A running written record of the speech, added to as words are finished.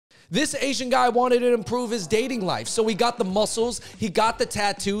This Asian guy wanted to improve his dating life, so he got the muscles, he got the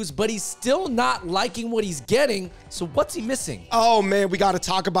tattoos, but he's still not liking what he's getting. So what's he missing? Oh man, we got to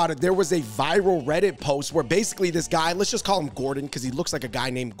talk about it. There was a viral Reddit post where basically this guy, let's just call him Gordon because he looks like a guy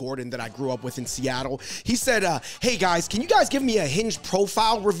named Gordon that I grew up with in Seattle. He said, hey guys, can you guys give me a Hinge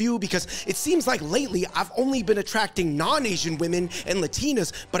profile review? Because it seems like lately I've only been attracting non-Asian women and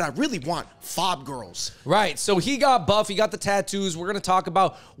Latinas, but I really want fob girls. Right, so he got buff, he got the tattoos. We're going to talk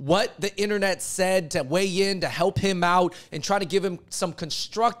about what the internet said to weigh in, to help him out, and try to give him some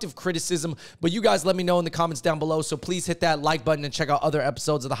constructive criticism. But you guys let me know in the comments down below, so please hit that like button and check out other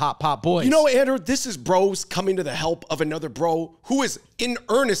episodes of the Hot Pot Boys. You know, Andrew, this is bros coming to the help of another bro who is in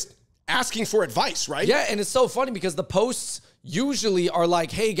earnest asking for advice, right? Yeah, and it's so funny because the posts usually are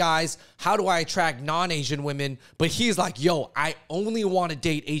like, hey guys, how do I attract non-Asian women? But he's like, yo, I only want to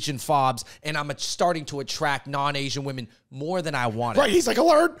date Asian fobs, and I'm starting to attract non-Asian women more than I wanted. Right, he's like,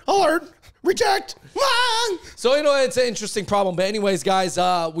 alert, alert, reject. So, you know, it's an interesting problem. But anyways, guys,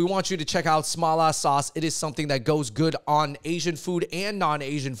 we want you to check out Smala sauce. It is something that goes good on Asian food and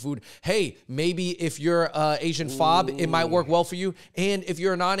non-Asian food. Hey, maybe if you're Asian fob, it might work well for you. And if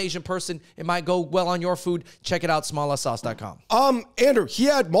you're a non-Asian person, it might go well on your food. Check it out, smalasauce.com. Andrew, he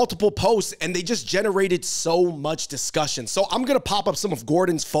had multiple posts and they just generated so much discussion. So I'm going to pop up some of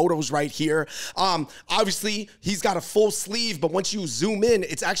Gordon's photos right here. Obviously, he's got a full sleeve, but once you zoom in,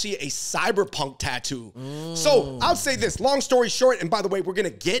 it's actually a cyberpunk tattoo. So I'll say this, long story short, and by the way, we're going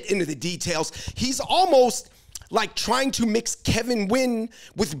to get into the details. He's almost like trying to mix Kevin Wynn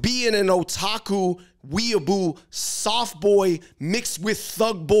with being an otaku, weeaboo, soft boy, mixed with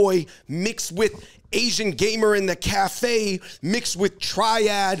thug boy, mixed with Asian gamer in the cafe, mixed with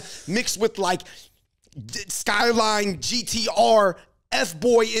Triad, mixed with like Skyline GTR,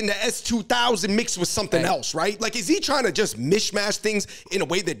 F-boy in the S2000 mixed with something else, right? Like, is he trying to just mishmash things in a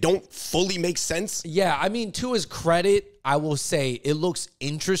way that don't fully make sense? Yeah, I mean, to his credit, I will say it looks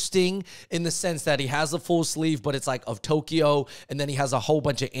interesting in the sense that he has a full sleeve, but it's like of Tokyo, and then he has a whole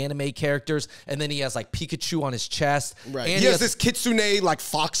bunch of anime characters, and then he has like Pikachu on his chest. Right. And he has this kitsune, like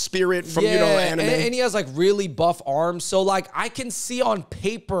fox spirit from, you know, anime. And he has like really buff arms. So like I can see on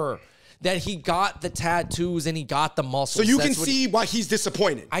paper that he got the tattoos and he got the muscles. So you can see why he's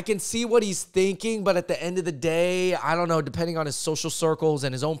disappointed. I can see what he's thinking, but at the end of the day, I don't know, depending on his social circles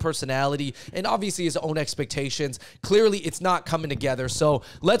and his own personality and obviously his own expectations, clearly it's not coming together. So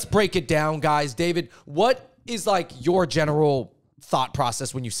let's break it down, guys. David, what is like your general thought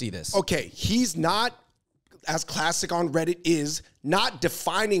process when you see this? Okay, he's not, as classic on Reddit is, not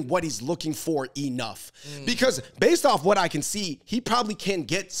defining what he's looking for enough. Because based off what I can see, he probably can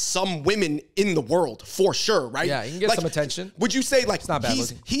get some women in the world for sure, right? Yeah, he can get like, some attention. Would you say like it's not bad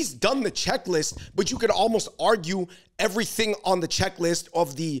he's done the checklist, but you could almost argue everything on the checklist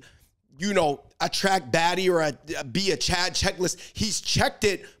of the, you know, attract baddie or be a Chad checklist, he's checked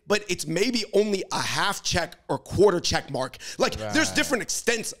it, but it's maybe only a half check or quarter check mark. Like there's different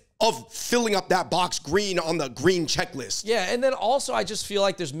extents of filling up that box green on the green checklist. Yeah, and then also I just feel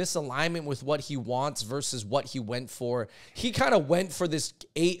like there's misalignment with what he wants versus what he went for. He kind of went for this,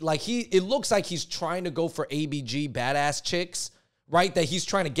 it looks like he's trying to go for ABG badass chicks, right? That he's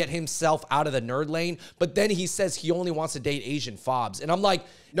trying to get himself out of the nerd lane, but then he says he only wants to date Asian fobs. And I'm like,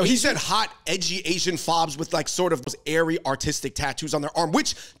 no, he said hot, edgy Asian fobs with like sort of those airy artistic tattoos on their arm,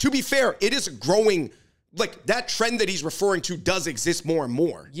 which to be fair, it is growing. Like, that trend that he's referring to does exist more and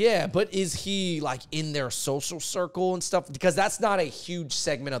more. Yeah, but is he, like, in their social circle and stuff? Because that's not a huge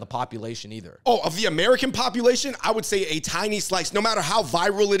segment of the population either. Oh, of the American population, I would say a tiny slice. No matter how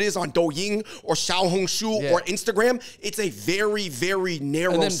viral it is on Douyin or Xiaohongshu or Instagram, it's a very, very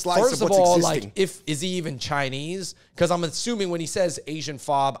narrow slice of what's existing. Like, is he even Chinese? Because I'm assuming when he says Asian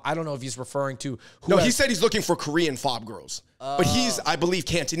fob, I don't know if he's referring to who. No, he said he's looking for Korean fob girls. But he's, I believe,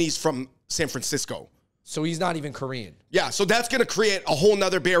 Cantonese from San Francisco. So he's not even Korean. Yeah, so that's going to create a whole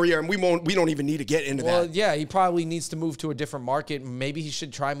nother barrier, and we don't even need to get into that. Well, yeah, he probably needs to move to a different market. Maybe he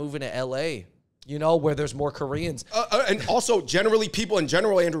should try moving to LA, you know, where there's more Koreans. And also, generally, people in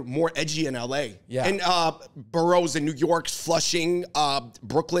general, Andrew, more edgy in LA. Yeah. And boroughs in New York, Flushing,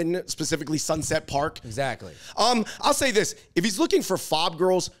 Brooklyn, specifically Sunset Park. Exactly. I'll say this. If he's looking for fob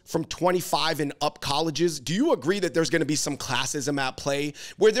girls from 25 and up colleges, do you agree that there's going to be some classism at play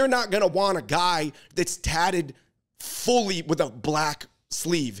where they're not going to want a guy that's tatted fully with a black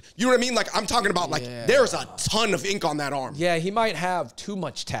sleeve? You know what I mean? Like, I'm talking about, like, there's a ton of ink on that arm. Yeah, he might have too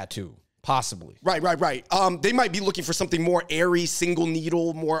much tattoo. Possibly. Right. They might be looking for something more airy, single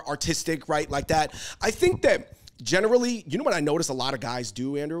needle, more artistic, right? Like that. I think that generally, you know what I notice a lot of guys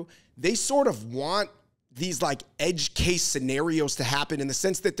do, Andrew? They sort of want these like edge case scenarios to happen, in the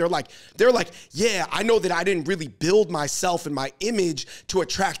sense that they're like, yeah, I know that I didn't really build myself and my image to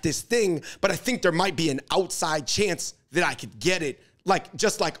attract this thing, but I think there might be an outside chance that I could get it, like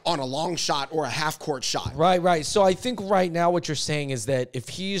just like on a long shot or a half court shot. Right. So I think right now what you're saying is that if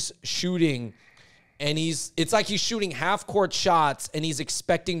he's shooting and it's like he's shooting half court shots and he's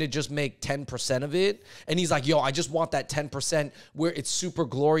expecting to just make 10% of it. And he's like, yo, I just want that 10% where it's super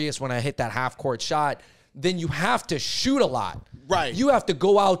glorious when I hit that half court shot. Then you have to shoot a lot. Right. You have to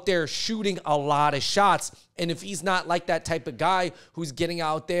go out there shooting a lot of shots. And if he's not like that type of guy who's getting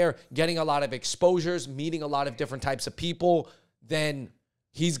out there, getting a lot of exposures, meeting a lot of different types of people, then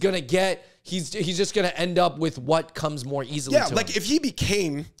he's just going to end up with what comes more easily to him. Like if he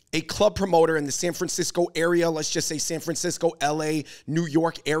became a club promoter in the San Francisco area, let's just say San Francisco, LA, New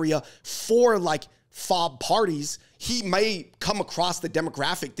York area, for like fob parties, he may come across the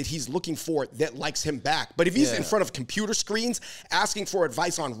demographic that he's looking for that likes him back. But if he's in front of computer screens asking for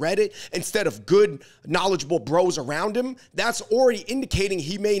advice on Reddit instead of good, knowledgeable bros around him, that's already indicating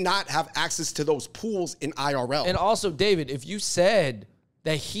he may not have access to those pools in IRL. And also, David, if you said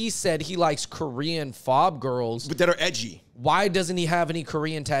that he said he likes Korean fob girls, but that are edgy, why doesn't he have any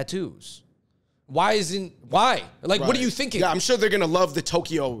Korean tattoos? Why? Like, what are you thinking? Yeah, I'm sure they're going to love the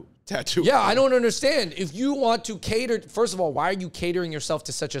Tokyo tattoo. Yeah, I don't understand. If you want to cater, first of all, why are you catering yourself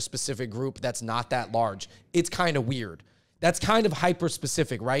to such a specific group that's not that large? It's kind of weird. That's kind of hyper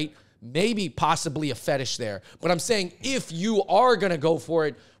specific, right? Maybe possibly a fetish there. But I'm saying if you are going to go for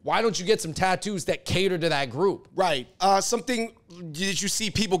it, why don't you get some tattoos that cater to that group? Right. Something, did you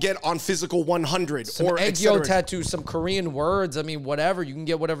see people get on Physical 100? Some or Egyo tattoos, some Korean words. I mean, whatever. You can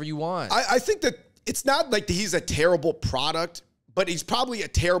get whatever you want. I think that it's not like he's a terrible product, but he's probably a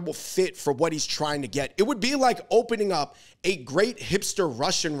terrible fit for what he's trying to get. It would be like opening up a great hipster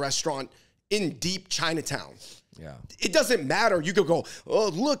Russian restaurant in deep Chinatown. Yeah. It doesn't matter. You could go, oh,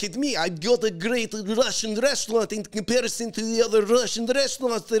 look at me. I got a great Russian restaurant in comparison to the other Russian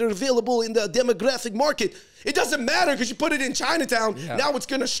restaurants that are available in the demographic market. It doesn't matter because you put it in Chinatown. Yeah. Now it's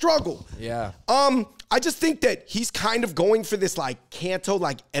going to struggle. Yeah. I just think that he's kind of going for this like Kanto,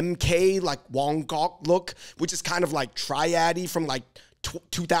 like MK, like Wong Gok look, which is kind of like triad-y from like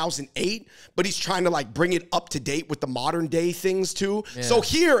 2008, but he's trying to like bring it up to date with the modern day things too. Yeah. So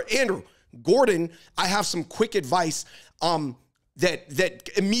here, Andrew Gordon, I have some quick advice that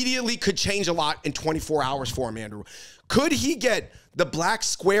immediately could change a lot in 24 hours for him, Andrew. Could he get the black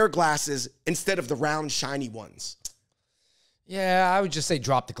square glasses instead of the round shiny ones? Yeah, I would just say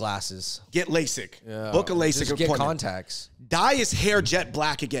drop the glasses. Get LASIK. Yeah. Book a LASIK just get contacts. Dye his hair jet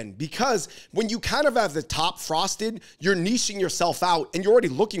black again, because when you kind of have the top frosted, you're niching yourself out and you're already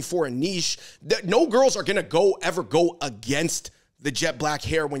looking for a niche. That no girls are going to ever go against the jet black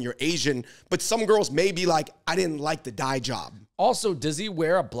hair when you're Asian, but some girls may be like, I didn't like the dye job. Also, does he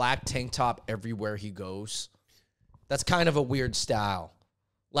wear a black tank top everywhere he goes? That's kind of a weird style.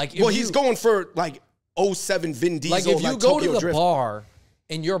 Like, well, he's going for like 07 Vin Diesel. Like if you go to the bar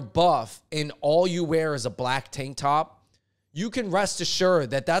and you're buff and all you wear is a black tank top, you can rest assured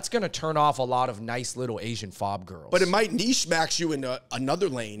that that's going to turn off a lot of nice little Asian fob girls. But it might niche max you in another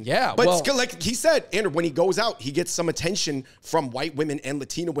lane. Yeah. But like he said, Andrew, when he goes out, he gets some attention from white women and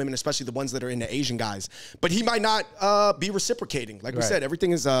Latina women, especially the ones that are into Asian guys. But he might not be reciprocating. Like we said,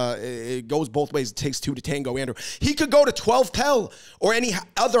 everything is, it goes both ways. It takes two to tango, Andrew. He could go to 12 Pel or any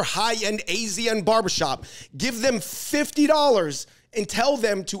other high-end AZN barbershop, give them $50 and tell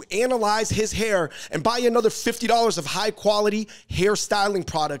them to analyze his hair and buy another $50 of high-quality hairstyling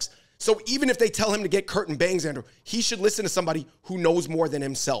products. So even if they tell him to get curtain bangs, Andrew, he should listen to somebody who knows more than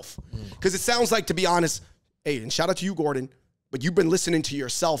himself. Because it sounds like, to be honest, hey, and shout out to you, Gordon, but you've been listening to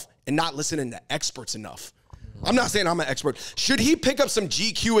yourself and not listening to experts enough. I'm not saying I'm an expert. Should he pick up some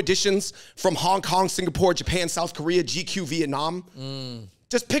GQ editions from Hong Kong, Singapore, Japan, South Korea, GQ Vietnam?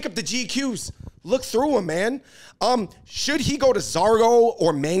 Just pick up the GQs. Look through them, man. Should he go to Zargo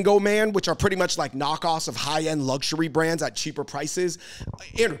or Mango Man, which are pretty much like knockoffs of high-end luxury brands at cheaper prices?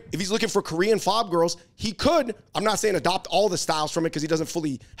 Andrew, if he's looking for Korean fob girls, he could, I'm not saying adopt all the styles from it because he doesn't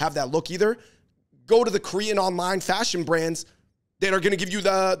fully have that look either. Go to the Korean online fashion brands that are going to give you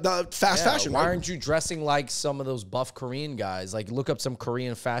the fast fashion. Why aren't you dressing like some of those buff Korean guys? Like, look up some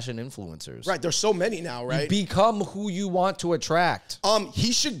Korean fashion influencers. Right, there's so many now, right? You become who you want to attract.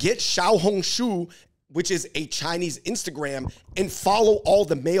 He should get Xiaohongshu, which is a Chinese Instagram, and follow all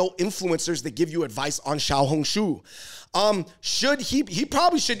the male influencers that give you advice on Xiaohongshu. He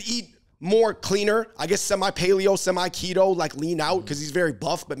probably should eat more cleaner, I guess semi-paleo, semi-keto, like lean out because he's very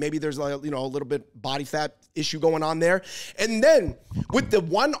buff, but maybe there's like, you know, a little bit body fat issue going on there. And then with the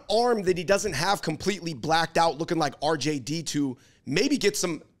one arm that he doesn't have completely blacked out, looking like RJD2, maybe get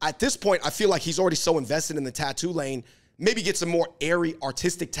some, at this point, I feel like he's already so invested in the tattoo lane, maybe get some more airy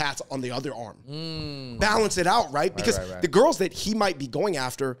artistic tats on the other arm. Balance it out, right? Because the girls that he might be going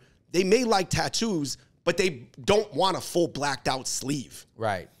after, they may like tattoos, but they don't want a full blacked out sleeve.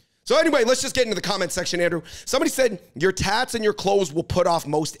 Right. So anyway, let's just get into the comment section, Andrew. Somebody said, your tats and your clothes will put off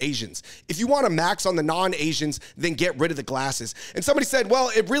most Asians. If you want to max on the non-Asians, then get rid of the glasses. And somebody said,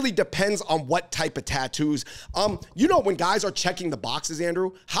 well, it really depends on what type of tattoos. You know, when guys are checking the boxes,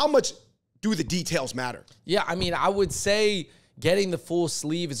 Andrew, how much do the details matter? Yeah, I mean, I would say getting the full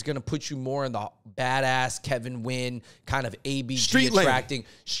sleeve is going to put you more in the badass Kevin Wynn kind of ABG Street attracting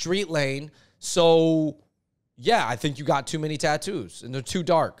street lane. So yeah, I think you got too many tattoos and they're too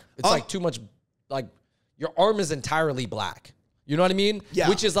dark. It's like too much, like your arm is entirely black. You know what I mean? Yeah.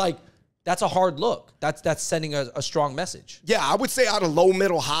 Which is like, that's a hard look. That's sending a strong message. Yeah, I would say out of low,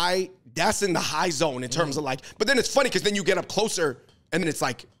 middle, high, that's in the high zone in terms of like, but then it's funny because then you get up closer and then it's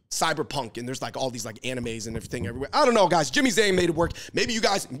like cyberpunk and there's like all these like animes and everything everywhere. I don't know, guys. Jimmy Zhang made it work. Maybe you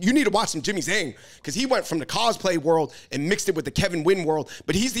guys, you need to watch some Jimmy Zhang because he went from the cosplay world and mixed it with the Kevin Wynn world,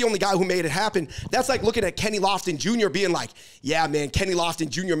 but he's the only guy who made it happen. That's like looking at Kenny Lofton Jr. being like, yeah, man, Kenny Lofton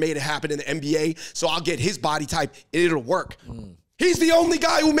Jr. made it happen in the NBA, so I'll get his body type and it'll work. He's the only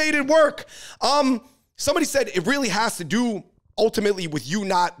guy who made it work. Somebody said it really has to do ultimately with you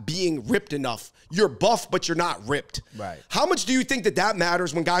not being ripped enough. You're buff, but you're not ripped. Right. How much do you think that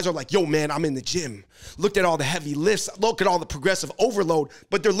matters when guys are like, yo, man, I'm in the gym. Looked at all the heavy lifts. Look at all the progressive overload,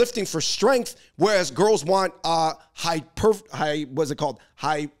 but they're lifting for strength, whereas girls want hypertrophy,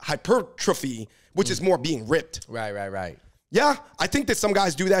 which is more being ripped. Right. Yeah, I think that some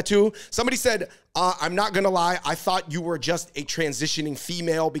guys do that too. Somebody said, I'm not gonna lie, I thought you were just a transitioning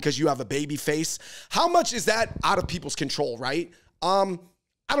female because you have a baby face. How much is that out of people's control, right? I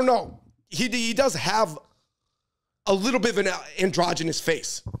don't know. He does have a little bit of an androgynous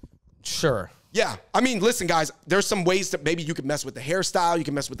face. Sure. Yeah, I mean, listen, guys, there's some ways that maybe you can mess with the hairstyle, you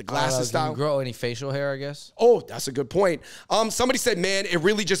can mess with the glasses style. Can you grow any facial hair, I guess? Oh, that's a good point. Somebody said, man, it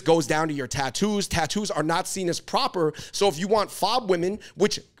really just goes down to your tattoos. Tattoos are not seen as proper. So if you want fob women,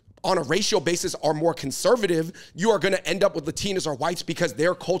 which on a ratio basis are more conservative, you are going to end up with Latinas or whites because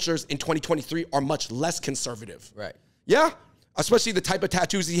their cultures in 2023 are much less conservative. Right. Yeah. Especially the type of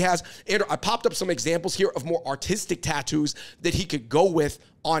tattoos he has. Andrew, I popped up some examples here of more artistic tattoos that he could go with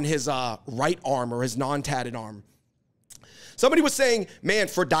on his right arm or his non-tatted arm. Somebody was saying, man,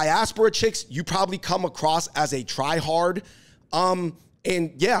 for diaspora chicks, you probably come across as a try-hard. And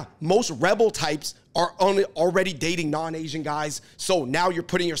yeah, most rebel types are only already dating non-Asian guys. So now you're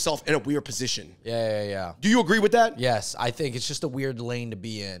putting yourself in a weird position. Yeah. Do you agree with that? Yes, I think it's just a weird lane to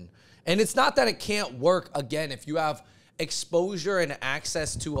be in. And it's not that it can't work, again, if you have exposure and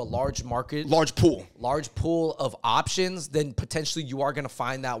access to a large market, large pool of options, then potentially you are going to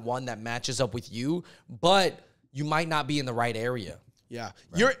find that one that matches up with you, but you might not be in the right area. Yeah.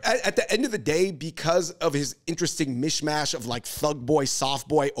 Right. You're at the end of the day, because of his interesting mishmash of like thug boy, soft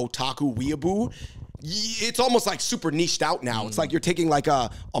boy, otaku, weeaboo, it's almost like super niched out now. It's like you're taking like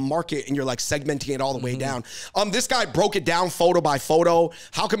a market and you're like segmenting it all the way down. This guy broke it down photo by photo.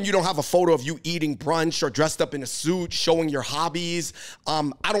 How come you don't have a photo of you eating brunch or dressed up in a suit, showing your hobbies?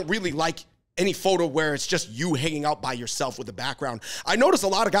 I don't really like any photo where it's just you hanging out by yourself with a background. I notice a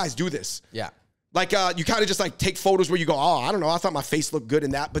lot of guys do this. Yeah. Like, you kind of just like take photos where you go, oh, I don't know, I thought my face looked good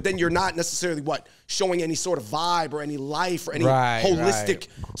in that. But then you're not necessarily showing any sort of vibe or any life or any holistic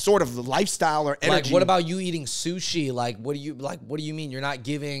sort of lifestyle or energy. Like, what about you eating sushi? Like, what do you mean? You're not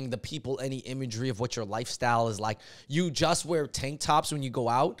giving the people any imagery of what your lifestyle is like. You just wear tank tops when you go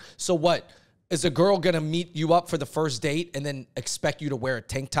out. So what, is a girl going to meet you up for the first date and then expect you to wear a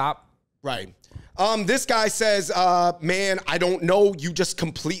tank top? Right. This guy says, man, I don't know. You just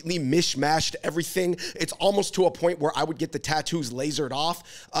completely mishmashed everything. It's almost to a point where I would get the tattoos lasered off.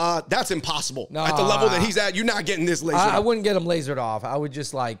 That's impossible. No, at the level that he's at, you're not getting this lasered off. I wouldn't get them lasered off. I would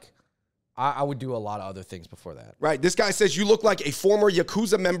just like, I would do a lot of other things before that. Right. This guy says you look like a former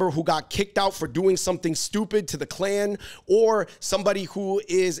Yakuza member who got kicked out for doing something stupid to the clan, or somebody who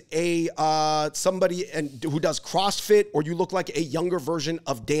is a who does CrossFit, or you look like a younger version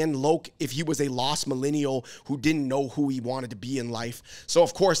of Dan Loke if he was a lost millennial who didn't know who he wanted to be in life. So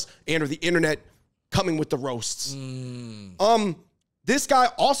of course, Andrew, the internet coming with the roasts. This guy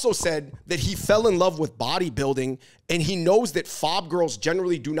also said that he fell in love with bodybuilding, and he knows that fob girls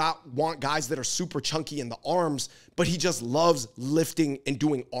generally do not want guys that are super chunky in the arms, but he just loves lifting and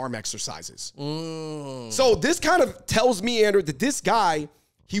doing arm exercises. So this kind of tells me, Andrew, that this guy,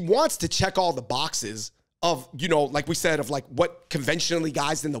 he wants to check all the boxes of, you know, like we said, of like what conventionally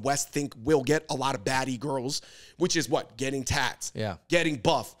guys in the West think will get a lot of baddie girls, which is what? Getting tats, getting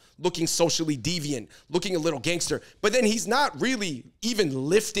buff, looking socially deviant, looking a little gangster. But then he's not really even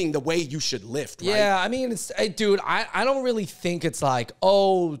lifting the way you should lift, right? Yeah, I mean, it's, dude, I don't really think it's like,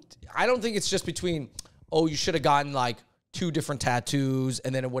 oh, I don't think it's just between, oh, you should have gotten like 2 different tattoos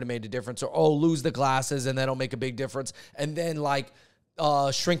and then it would have made a difference, or, oh, lose the glasses and then it'll make a big difference. And then like,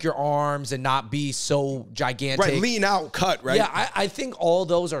 shrink your arms and not be so gigantic. Right, lean out, cut, right? Yeah, I think all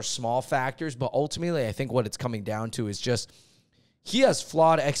those are small factors, but ultimately I think what it's coming down to is just he has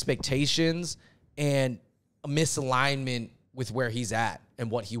flawed expectations and a misalignment with where he's at and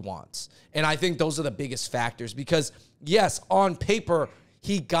what he wants. And I think those are the biggest factors because, yes, on paper,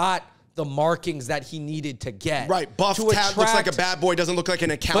 he got the markings that he needed to get. Right, buff, tat, looks like a bad boy, doesn't look like an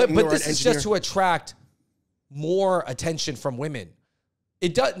accountant or an engineer. But this is just to attract more attention from women.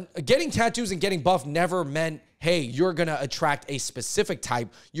 It doesn't, getting tattoos and getting buff never meant, hey, you're going to attract a specific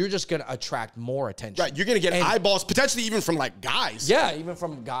type. You're just going to attract more attention. Right. You're going to get eyeballs, potentially even from like guys. Yeah, even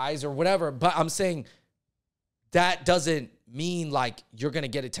from guys or whatever. But I'm saying that doesn't mean like you're going to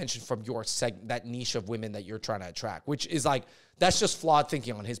get attention from your that niche of women that you're trying to attract, which is like, that's just flawed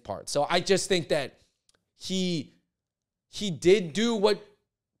thinking on his part. So I just think that he did do what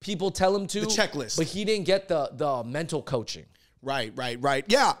people tell him to. The checklist. But he didn't get the mental coaching. Right.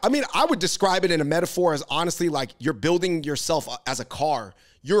 Yeah, I mean, I would describe it in a metaphor as honestly like you're building yourself as a car.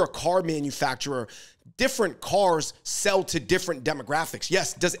 You're a car manufacturer. Different cars sell to different demographics.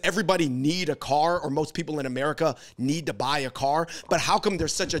 Yes, does everybody need a car, or most people in America need to buy a car? But how come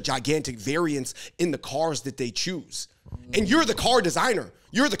there's such a gigantic variance in the cars that they choose? And you're the car designer.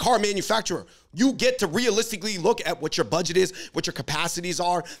 You're the car manufacturer. You get to realistically look at what your budget is, what your capacities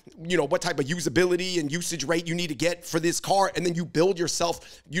are, you know, what type of usability and usage rate you need to get for this car. And then you build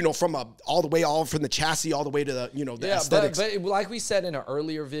yourself, you know, from all from the chassis all the way to the, you know, the aesthetics. But like we said in an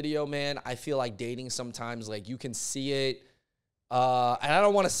earlier video, man, I feel like dating sometimes, like you can see it, and I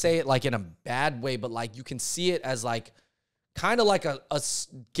don't want to say it like in a bad way, but like you can see it as like kind of like a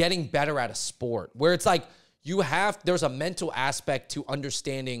getting better at a sport where it's like, there's a mental aspect to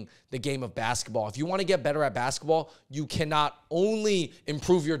understanding the game of basketball. If you want to get better at basketball, you cannot only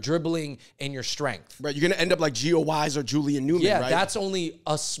improve your dribbling and your strength. Right, you're going to end up like Gio Wise or Julian Newman, right? Yeah, that's only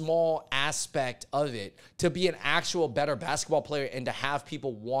a small aspect of it. To be an actual better basketball player and to have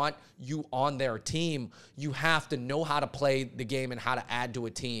people want you on their team, you have to know how to play the game and how to add to a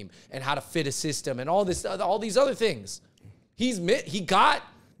team and how to fit a system and all these other things. He got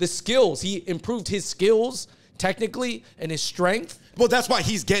the skills. He improved his skills technically and his strength. Well, that's why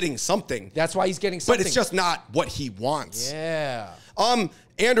he's getting something. That's why he's getting something. But it's just not what he wants. Yeah.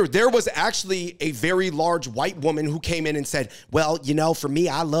 Andrew, there was actually a very large white woman who came in and said, well, you know, for me,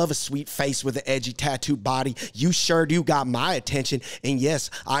 I love a sweet face with an edgy tattooed body. You sure do got my attention. And yes,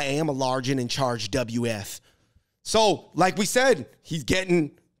 I am a large and in charge WF. So, like we said, he's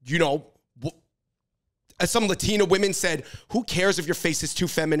getting, you know, as some Latina women said, who cares if your face is too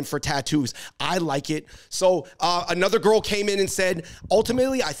feminine for tattoos? I like it. So another girl came in and said,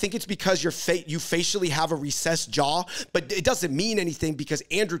 ultimately, I think it's because you facially have a recessed jaw, but it doesn't mean anything because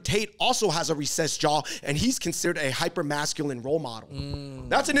Andrew Tate also has a recessed jaw and he's considered a hyper-masculine role model.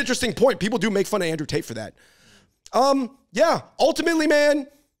 That's an interesting point. People do make fun of Andrew Tate for that. Yeah, ultimately, man,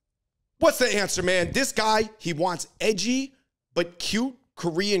 what's the answer, man? This guy, he wants edgy but cute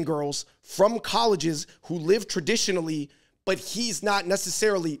Korean girls from colleges who live traditionally, but he's not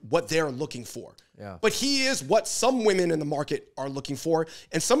necessarily what they're looking for. Yeah. But he is what some women in the market are looking for,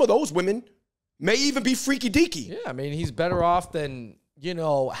 and some of those women may even be freaky deaky. Yeah, I mean, he's better off than, you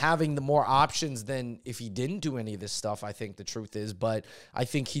know, having the more options than if he didn't do any of this stuff, I think the truth is. But I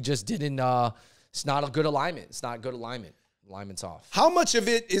think he just didn't, it's not a good alignment. It's not good alignment. Alignment's off. How much of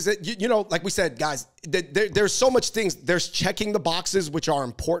it is it, you know, like we said, guys, there's so much things. There's checking the boxes, which are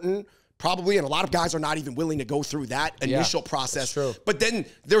important, probably, and a lot of guys are not even willing to go through that initial process. That's true. But then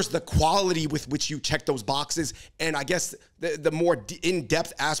there's the quality with which you check those boxes, and I guess the more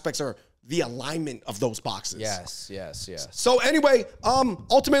in-depth aspects are the alignment of those boxes. Yes. So anyway,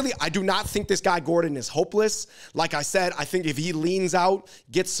 ultimately, I do not think this guy Gordon is hopeless. Like I said, I think if he leans out,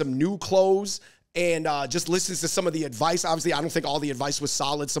 gets some new clothes, and just listens to some of the advice. Obviously, I don't think all the advice was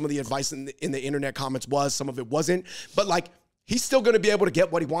solid. Some of the advice in the internet comments was, some of it wasn't. But like, he's still going to be able to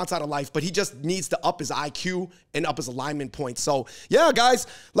get what he wants out of life, but he just needs to up his IQ and up his alignment points. So, yeah, guys,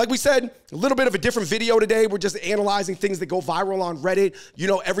 like we said, a little bit of a different video today. We're just analyzing things that go viral on Reddit. You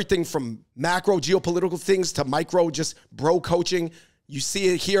know, everything from macro geopolitical things to micro just bro coaching. You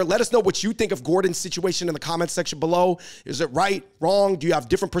see it here. Let us know what you think of Gordon's situation in the comments section below. Is it right, wrong? Do you have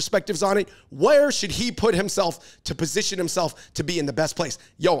different perspectives on it? Where should he put himself to position himself to be in the best place?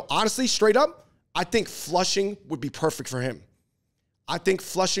 Yo, honestly, straight up, I think Flushing would be perfect for him. I think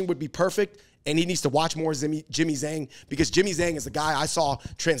Flushing would be perfect, and he needs to watch more Jimmy Zhang, because Jimmy Zhang is the guy I saw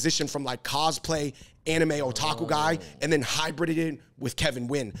transition from like cosplay, anime, otaku guy, and then hybrided it with Kevin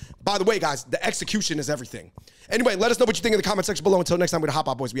Wynn. By the way, guys, the execution is everything. Anyway, let us know what you think in the comment section below. Until next time, we're the Hot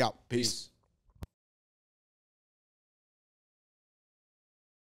Pot Boys. We out. Peace.